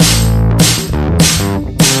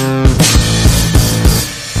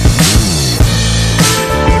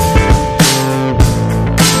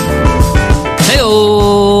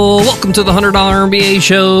Welcome to the $100 MBA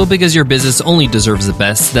show, because your business only deserves the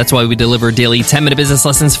best. That's why we deliver daily 10-minute business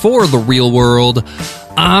lessons for the real world.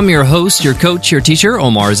 I'm your host, your coach, your teacher,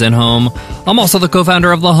 Omar Zenhom. I'm also the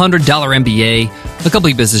co-founder of the $100 MBA, a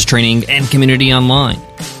complete business training and community online.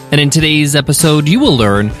 And in today's episode, you will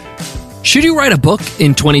learn, should you write a book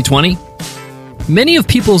in 2020? Many of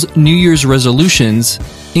people's New Year's resolutions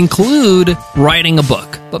include writing a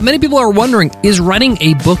book. But many people are wondering, is writing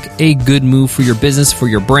a book a good move for your business, for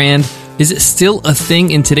your brand? Is it still a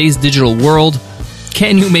thing in today's digital world?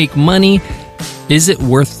 Can you make money? Is it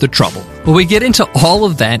worth the trouble? Well, we get into all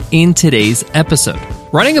of that in today's episode.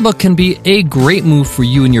 Writing a book can be a great move for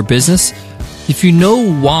you and your business if you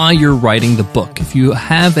know why you're writing the book, if you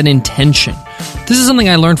have an intention. This is something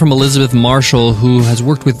I learned from Elizabeth Marshall, who has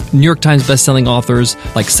worked with New York Times bestselling authors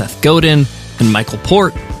like Seth Godin and Michael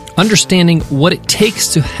Port, understanding what it takes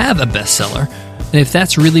to have a bestseller and if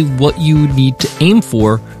that's really what you need to aim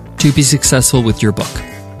for to be successful with your book.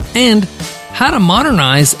 And how to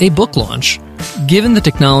modernize a book launch, given the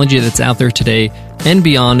technology that's out there today and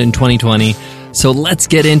beyond in 2020. So let's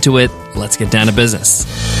get into it. Let's get down to business.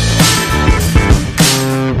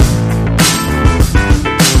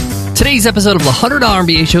 Today's episode of the $100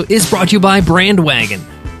 MBA show is brought to you by Brandwagon.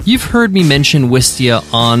 You've heard me mention Wistia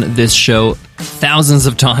on this show thousands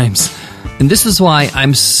of times, and this is why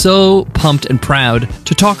I'm so pumped and proud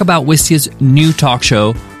to talk about Wistia's new talk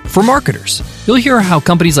show for marketers. You'll hear how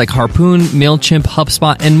companies like Harpoon, MailChimp,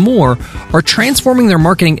 HubSpot, and more are transforming their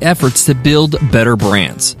marketing efforts to build better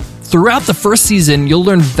brands. Throughout the first season, you'll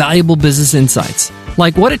learn valuable business insights,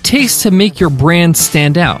 like what it takes to make your brand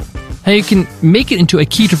stand out, how you can make it into a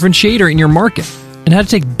key differentiator in your market, and how to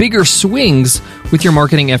take bigger swings with your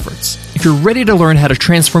marketing efforts. If you're ready to learn how to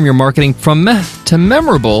transform your marketing from meh to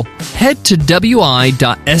memorable, head to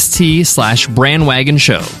wi.st/brandwagon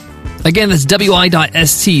show. Again, that's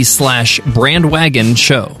wi.st/brandwagon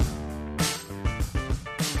show.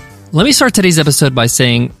 Let me start today's episode by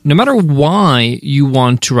saying, no matter why you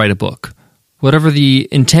want to write a book, whatever the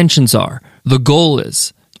intentions are, the goal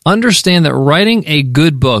is, understand that writing a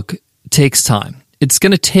good book takes time. It's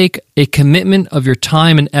going to take a commitment of your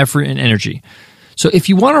time and effort and energy. So if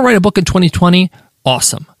you want to write a book in 2020,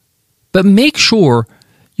 awesome. But make sure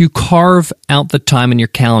you carve out the time in your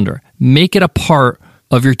calendar. Make it a part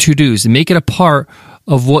of your to-dos. Make it a part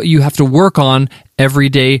of what you have to work on every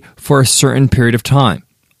day for a certain period of time.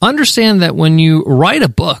 Understand that when you write a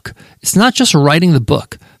book, it's not just writing the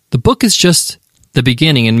book. The book is just the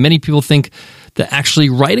beginning, and many people think that actually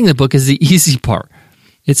writing the book is the easy part.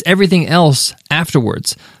 It's everything else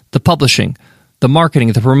afterwards, the publishing, the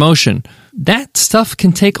marketing, the promotion. That stuff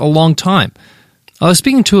can take a long time. I was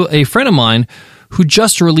speaking to a friend of mine who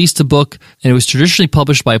just released a book, and it was traditionally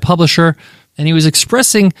published by a publisher, and he was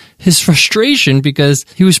expressing his frustration because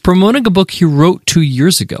he was promoting a book he wrote 2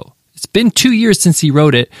 years ago. It's been 2 years since he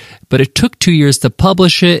wrote it, but it took 2 years to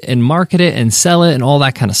publish it and market it and sell it and all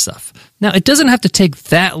that kind of stuff. Now, it doesn't have to take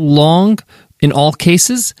that long in all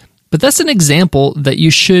cases, but that's an example that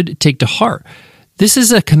you should take to heart. This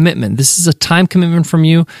is a commitment. This is a time commitment from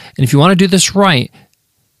you. And if you want to do this right,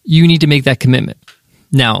 you need to make that commitment.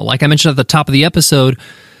 Now, like I mentioned at the top of the episode,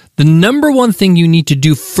 the number one thing you need to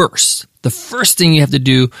do first, the first thing you have to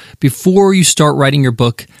do before you start writing your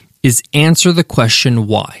book is answer the question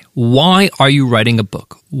why. Why are you writing a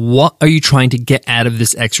book? What are you trying to get out of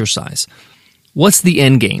this exercise? What's the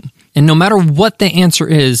end game? And no matter what the answer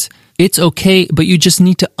is, it's okay, but you just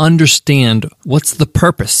need to understand what's the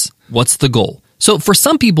purpose, what's the goal. So for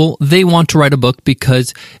some people, they want to write a book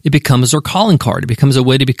because it becomes their calling card. It becomes a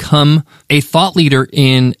way to become a thought leader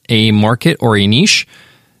in a market or a niche,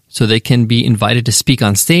 so they can be invited to speak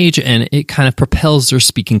on stage, and it kind of propels their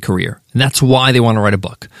speaking career. And that's why they want to write a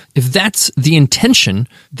book. If that's the intention,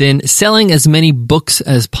 then selling as many books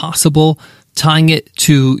as possible, tying it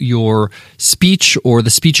to your speech or the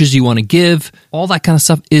speeches you want to give, all that kind of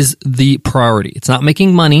stuff is the priority. It's not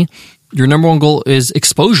making money. Your number one goal is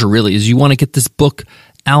exposure, really, is you want to get this book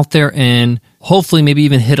out there and hopefully maybe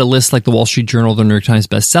even hit a list like the Wall Street Journal or the New York Times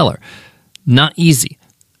bestseller. Not easy.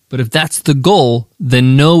 But if that's the goal,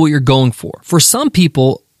 then know what you're going for. For some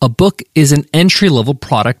people, a book is an entry-level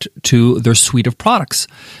product to their suite of products.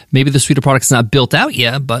 Maybe the suite of products is not built out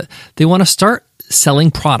yet, but they want to start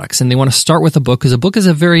selling products, and they want to start with a book because a book is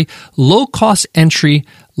a very low-cost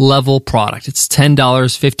entry-level product. It's $10,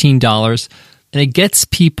 $15, and it gets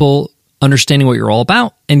people understanding what you're all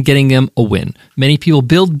about and getting them a win. Many people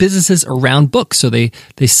build businesses around books, so they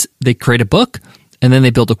create a book, and then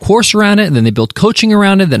they build a course around it, and then they build coaching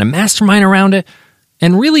around it, then a mastermind around it,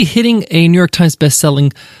 and really hitting a New York Times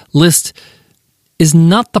bestselling list is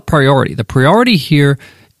not the priority. The priority here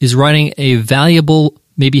is writing a valuable,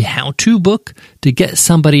 maybe how-to book to get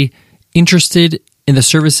somebody interested in the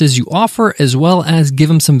services you offer, as well as give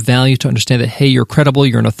them some value to understand that, hey, you're credible,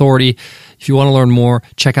 you're an authority. If you want to learn more,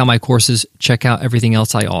 check out my courses, check out everything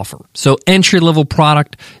else I offer. So entry-level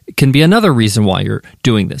product can be another reason why you're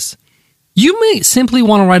doing this. You may simply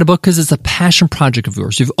want to write a book because it's a passion project of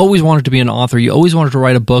yours. You've always wanted to be an author. You always wanted to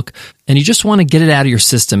write a book, and you just want to get it out of your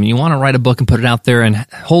system. You want to write a book and put it out there and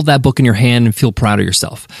hold that book in your hand and feel proud of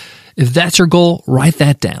yourself. If that's your goal, write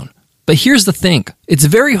that down. But here's the thing. It's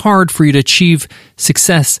very hard for you to achieve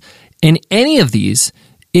success in any of these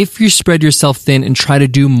if you spread yourself thin and try to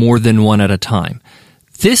do more than one at a time.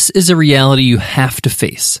 This is a reality you have to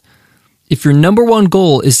face. If your number one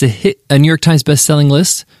goal is to hit a New York Times bestselling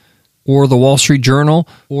list, or the Wall Street Journal,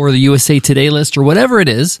 or the USA Today list, or whatever it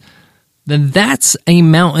is, then that's a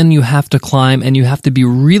mountain you have to climb, and you have to be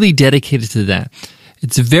really dedicated to that.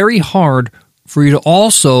 It's very hard for you to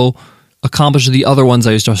also accomplish the other ones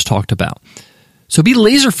I just talked about. So be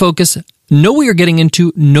laser focused, know what you're getting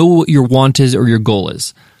into, know what your want is or your goal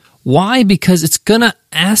is. Why? Because it's going to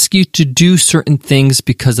ask you to do certain things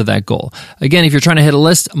because of that goal. Again, if you're trying to hit a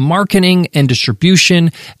list, marketing and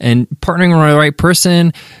distribution and partnering with the right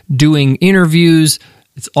person, doing interviews,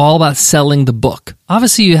 it's all about selling the book.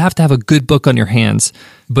 Obviously, you have to have a good book on your hands,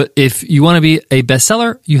 but if you want to be a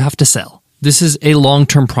bestseller, you have to sell. This is a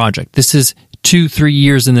long-term project. This is 2-3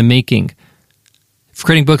 years in the making. If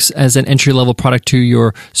creating books as an entry-level product to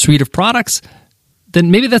your suite of products,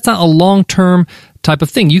 then maybe that's not a long-term type of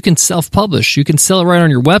thing. You can self-publish. You can sell it right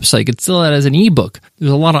on your website. You can sell it as an ebook.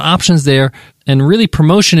 There's a lot of options there. And really,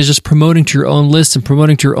 promotion is just promoting to your own list and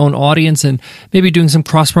promoting to your own audience and maybe doing some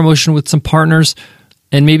cross-promotion with some partners,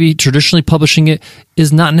 and maybe traditionally publishing it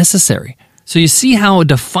is not necessary. So you see how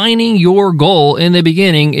defining your goal in the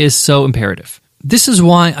beginning is so imperative. This is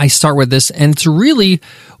why I start with this, and it's really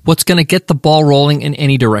what's going to get the ball rolling in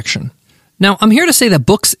any direction. Now, I'm here to say that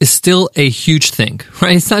books is still a huge thing,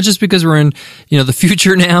 right? It's not just because we're in, the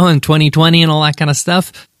future now in 2020 and all that kind of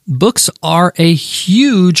stuff. Books are a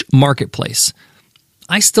huge marketplace.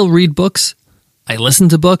 I still read books. I listen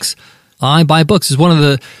to books. I buy books. It's one of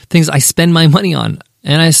the things I spend my money on.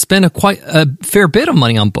 And I spend quite a fair bit of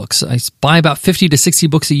money on books. I buy about 50 to 60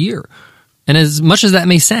 books a year. And as much as that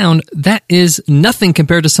may sound, that is nothing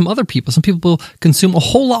compared to some other people. Some people consume a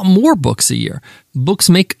whole lot more books a year. Books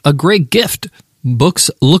make a great gift. Books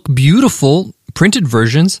look beautiful, printed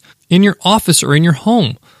versions, in your office or in your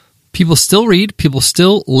home. People still read. People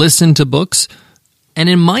still listen to books. And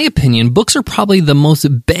in my opinion, books are probably the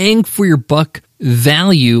most bang for your buck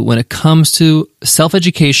value when it comes to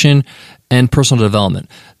self-education and personal development.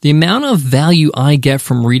 The amount of value I get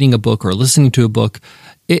from reading a book or listening to a book,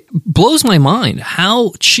 it blows my mind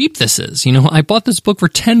how cheap this is. I bought this book for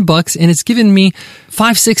 $10 and it's given me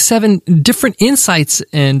 5, 6, 7 different insights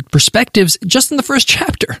and perspectives just in the first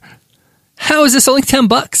chapter. How is this only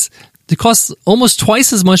 $10? It costs almost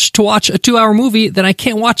twice as much to watch a 2-hour movie that I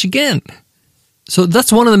can't watch again. So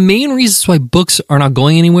that's one of the main reasons why books are not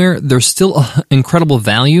going anywhere. There's still incredible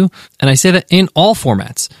value. And I say that in all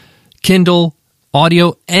formats, Kindle,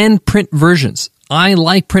 audio, and print versions. I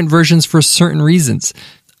like print versions for certain reasons.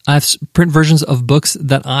 I have print versions of books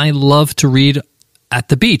that I love to read at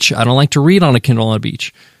the beach. I don't like to read on a Kindle on a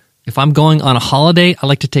beach. If I'm going on a holiday, I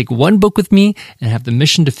like to take one book with me and have the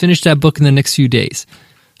mission to finish that book in the next few days.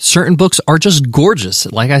 Certain books are just gorgeous.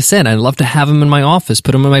 Like I said, I love to have them in my office,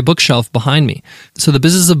 put them on my bookshelf behind me. So the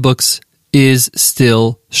business of books is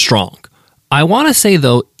still strong. I want to say,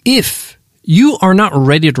 though, if you are not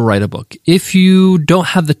ready to write a book, if you don't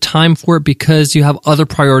have the time for it because you have other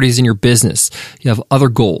priorities in your business, you have other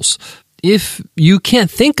goals, if you can't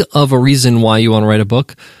think of a reason why you want to write a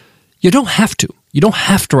book, you don't have to. You don't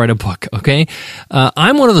have to write a book, okay?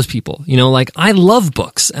 I'm one of those people, I love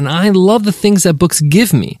books and I love the things that books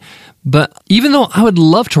give me. But even though I would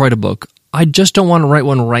love to write a book, I just don't want to write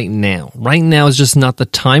one right now. Right now is just not the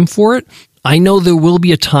time for it. I know there will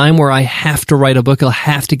be a time where I have to write a book. I'll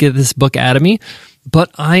have to get this book out of me, but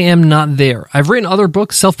I am not there. I've written other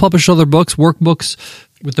books, self-published other books, workbooks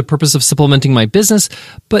with the purpose of supplementing my business,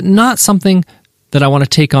 but not something that I want to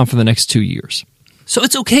take on for the next 2 years. So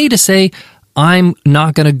it's okay to say, I'm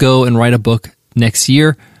not going to go and write a book next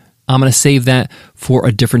year. I'm going to save that for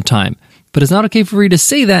a different time. But it's not okay for you to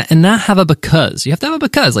say that and not have a because. You have to have a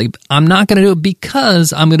because. Like, I'm not going to do it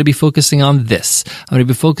because I'm going to be focusing on this. I'm going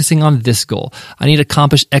to be focusing on this goal. I need to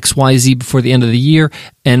accomplish X, Y, Z before the end of the year,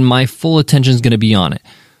 and my full attention is going to be on it.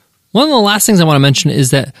 One of the last things I want to mention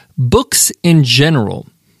is that books in general,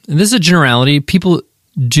 and this is a generality, people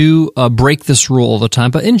do break this rule all the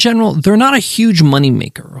time, but in general, they're not a huge money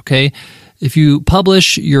maker, okay? If you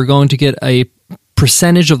publish, you're going to get a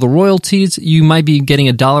percentage of the royalties. You might be getting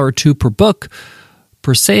 $1 or $2 per book,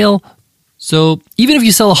 per sale. So even if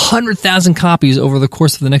you sell 100,000 copies over the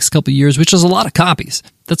course of the next couple of years, which is a lot of copies,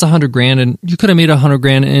 that's $100,000, and you could have made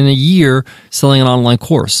 $100,000 in a year selling an online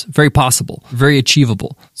course. Very possible, very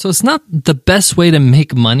achievable. So it's not the best way to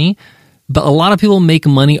make money, but a lot of people make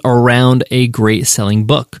money around a great selling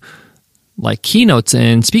book, like keynotes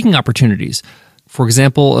and speaking opportunities. For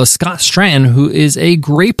example, Scott Stratton, who is a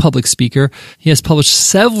great public speaker, he has published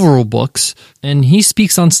several books, and he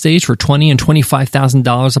speaks on stage for $20,000 and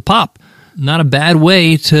 $25,000 a pop. Not a bad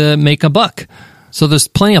way to make a buck. So there's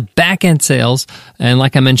plenty of back-end sales, and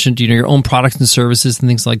like I mentioned, your own products and services and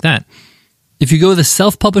things like that. If you go the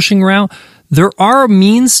self-publishing route, there are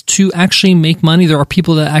means to actually make money. There are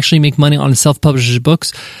people that actually make money on self-published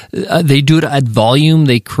books. They do it at volume.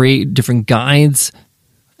 They create different guides,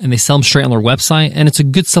 and they sell them straight on their website, and it's a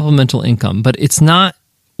good supplemental income. But it's not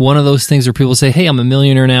one of those things where people say, hey, I'm a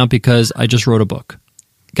millionaire now because I just wrote a book.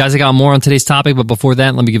 Guys, I got more on today's topic, but before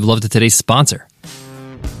that, let me give love to today's sponsor.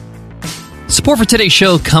 Support for today's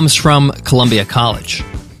show comes from Columbia College.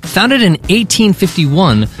 Founded in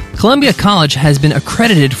 1851, Columbia College has been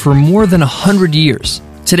accredited for more than 100 years.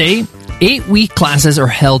 Today, 8-week classes are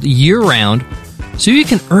held year-round, so you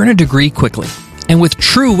can earn a degree quickly. And with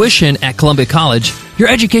Truition at Columbia College, your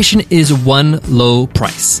education is one low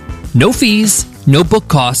price. No fees, no book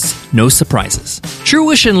costs, no surprises.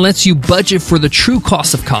 Truition lets you budget for the true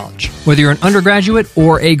cost of college, whether you're an undergraduate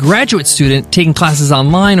or a graduate student taking classes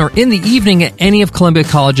online or in the evening at any of Columbia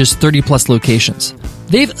College's 30-plus locations.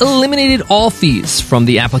 They've eliminated all fees from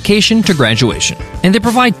the application to graduation, and they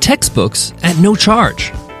provide textbooks at no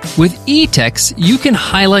charge. With e-texts, you can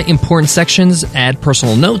highlight important sections, add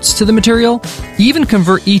personal notes to the material, even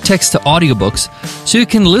convert e-text to audiobooks so you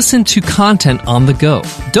can listen to content on the go.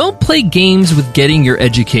 Don't play games with getting your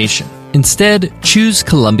education. Instead, choose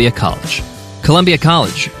Columbia College. Columbia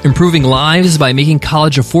College, improving lives by making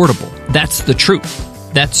college affordable. That's the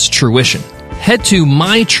truth. That's Truition. Head to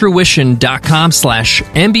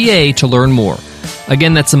mytruition.com/MBA to learn more.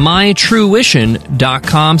 Again, that's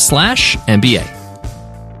mytruition.com/MBA.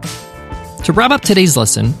 To wrap up today's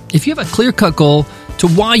lesson, if you have a clear-cut goal to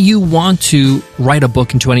why you want to write a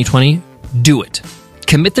book in 2020, do it.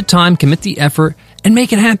 Commit the time, commit the effort, and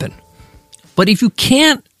make it happen. But if you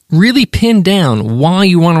can't really pin down why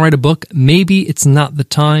you want to write a book, maybe it's not the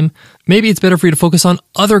time. Maybe it's better for you to focus on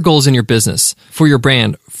other goals in your business, for your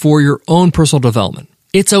brand, for your own personal development.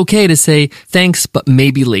 It's okay to say thanks, but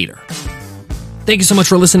maybe later. Thank you so much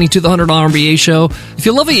for listening to the $100 MBA Show. If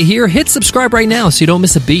you love what you hear, hit subscribe right now so you don't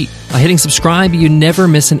miss a beat. By hitting subscribe, you never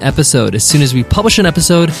miss an episode. As soon as we publish an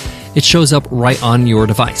episode, it shows up right on your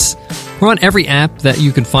device. We're on every app that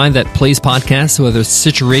you can find that plays podcasts, whether it's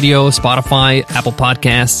Stitcher Radio, Spotify, Apple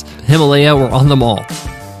Podcasts, Himalaya, we're on them all.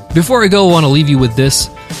 Before I go, I want to leave you with this.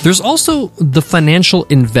 There's also the financial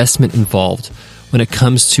investment involved when it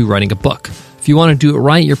comes to writing a book. If you want to do it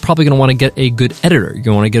right, you're probably going to want to get a good editor. You're going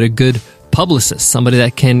to want to get a good publicist, somebody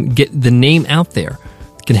that can get the name out there,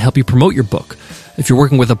 can help you promote your book. If you're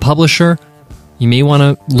working with a publisher, you may want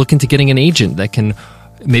to look into getting an agent that can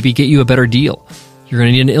maybe get you a better deal. You're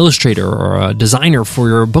going to need an illustrator or a designer for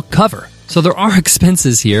your book cover. So there are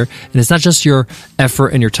expenses here, and it's not just your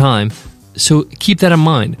effort and your time. So keep that in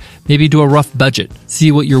mind. Maybe do a rough budget.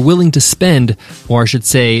 See what you're willing to spend, or I should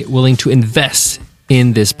say, willing to invest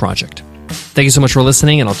in this project. Thank you so much for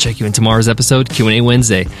listening, and I'll check you in tomorrow's episode, Q&A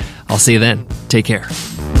Wednesday. I'll see you then. Take care.